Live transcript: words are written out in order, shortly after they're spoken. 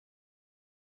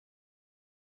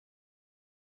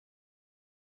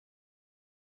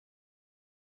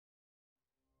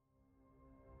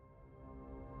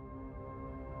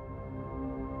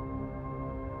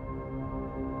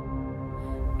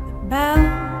bell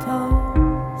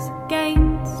tolls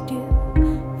against you,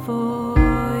 for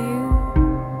you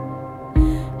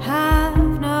have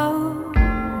no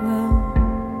will.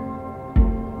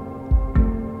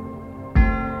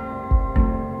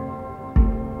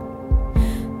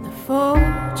 The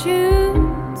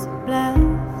fortunes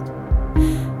blessed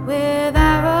with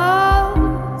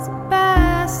arrows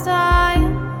best I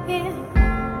am here.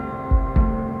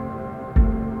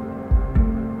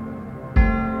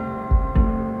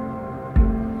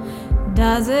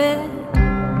 Does it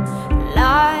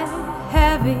lie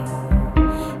heavy,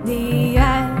 the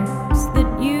acts that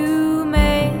you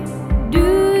made? Do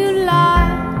you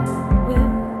lie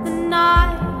with the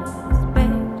night's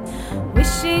bait,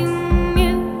 wishing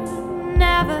you'd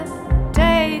never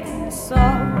taken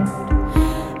sword?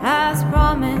 As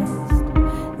promised,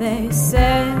 they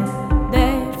said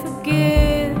they'd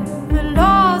forgive the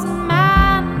laws of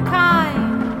mankind.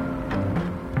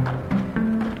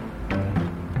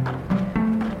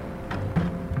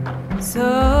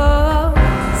 So